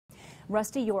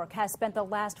Rusty York has spent the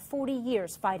last 40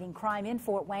 years fighting crime in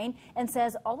Fort Wayne and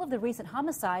says all of the recent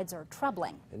homicides are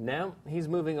troubling. And now he's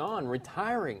moving on,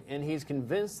 retiring, and he's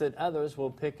convinced that others will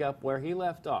pick up where he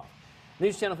left off.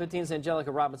 News Channel 15's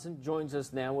Angelica Robinson joins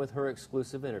us now with her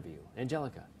exclusive interview.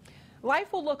 Angelica.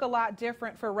 Life will look a lot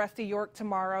different for Rusty York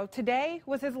tomorrow. Today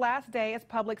was his last day as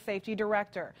public safety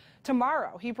director.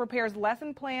 Tomorrow, he prepares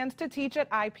lesson plans to teach at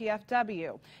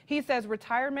IPFW. He says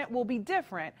retirement will be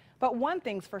different, but one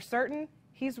thing's for certain,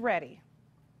 he's ready.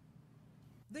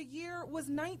 The year was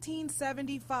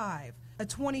 1975. A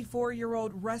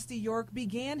 24-year-old Rusty York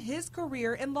began his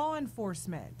career in law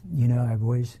enforcement. You know, I've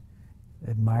always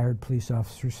admired police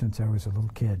officers since I was a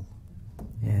little kid,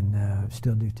 and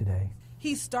still do today.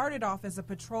 He started off as a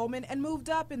patrolman and moved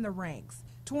up in the ranks.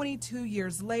 22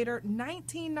 years later,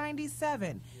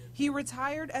 1997, he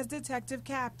retired as detective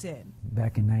captain.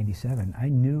 Back in '97, I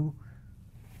knew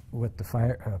what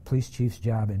the police chief's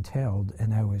job entailed,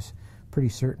 and I was pretty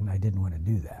certain I didn't want to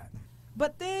do that.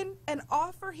 But then, an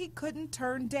offer he couldn't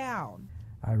turn down.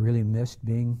 I really missed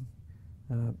being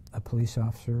a police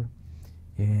officer,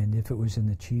 and if it was in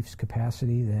the chief's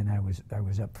capacity, then I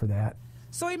was up for that.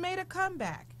 So he made a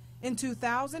comeback. In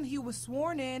 2000, he was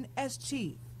sworn in as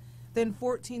chief. Then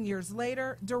 14 years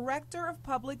later, director of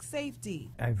public safety.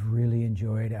 I've really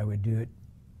enjoyed. I would do it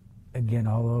again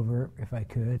all over if I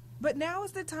could. But now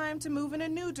is the time to move in a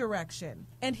new direction.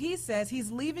 And he says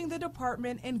he's leaving the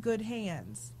department in good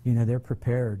hands. You know, they're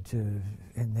prepared to,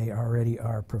 and they already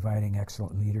are providing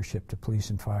excellent leadership to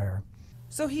police and fire.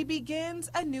 So he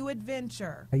begins a new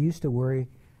adventure. I used to worry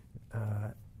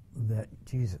that,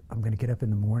 geez, I'm going to get up in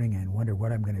the morning and wonder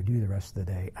what I'm going to do the rest of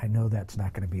the day. I know that's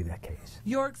not going to be that case.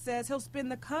 York says he'll spend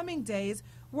the coming days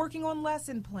working on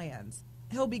lesson plans.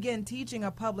 He'll begin teaching a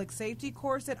public safety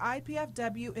course at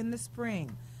IPFW in the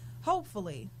spring,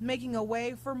 hopefully making a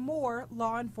way for more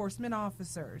law enforcement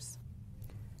officers.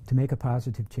 To make a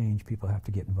positive change, people have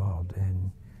to get involved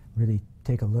and really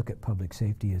take a look at public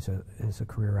safety as a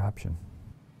career option.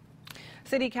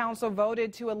 City Council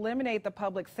voted to eliminate the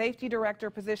public safety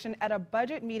director position at a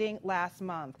budget meeting last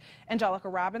month. Angelica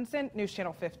Robinson, News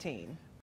Channel 15.